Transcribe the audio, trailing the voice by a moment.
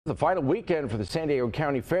The final weekend for the San Diego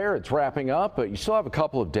County Fair, it's wrapping up, but you still have a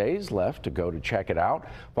couple of days left to go to check it out.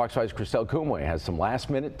 Fox 5's Christelle Kumwe has some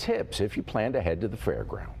last-minute tips if you plan to head to the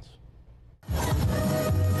fairgrounds.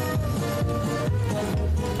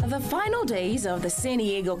 The final days of the San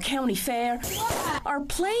Diego County Fair are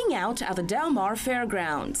playing out at the Del Mar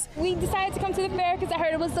Fairgrounds. We decided to come to the fair because I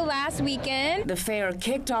heard it was the last weekend. The fair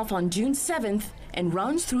kicked off on June 7th and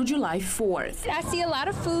runs through July 4th. I see a lot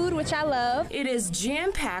of food, which I love. It is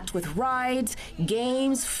jam-packed with rides,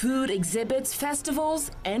 games, food exhibits,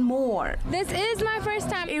 festivals, and more. This is my first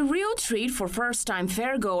time. A real treat for first-time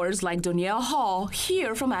fairgoers like Danielle Hall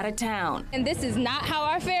here from out of town. And this is not how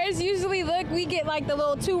our fairs usually look. We get like the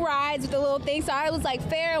little 2 rides with the little thing. So I was like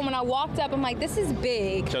fair, and when I walked up, I'm like, this is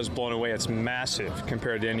big. I was blown away. It's massive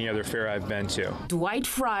compared to any other fair I've been to. Dwight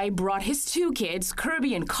Fry brought his 2 kids,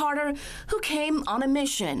 Kirby and Carter, who came on a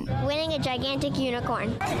mission. Winning a gigantic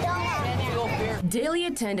unicorn. Daily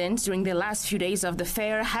attendance during the last few days of the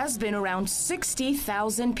fair has been around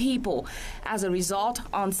 60,000 people. As a result,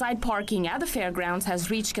 on-site parking at the fairgrounds has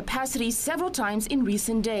reached capacity several times in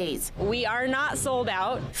recent days. We are not sold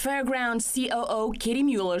out. Fairgrounds COO Katie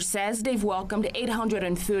Mueller says they've welcomed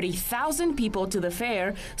 830,000 people to the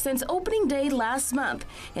fair since opening day last month,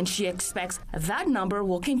 and she expects that number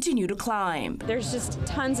will continue to climb. There's just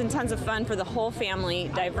tons and tons of fun for the whole family,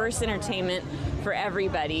 diverse entertainment for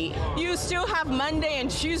everybody. You still have Monday and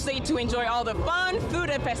Tuesday to enjoy all the fun, food,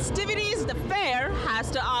 and festivities the fair has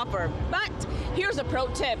to offer. But here's a pro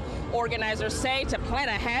tip. Organizers say to plan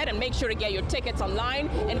ahead and make sure to get your tickets online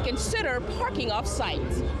and consider parking off-site.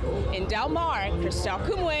 In Del Mar, Christelle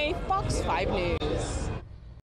Kumwe, Fox 5 News.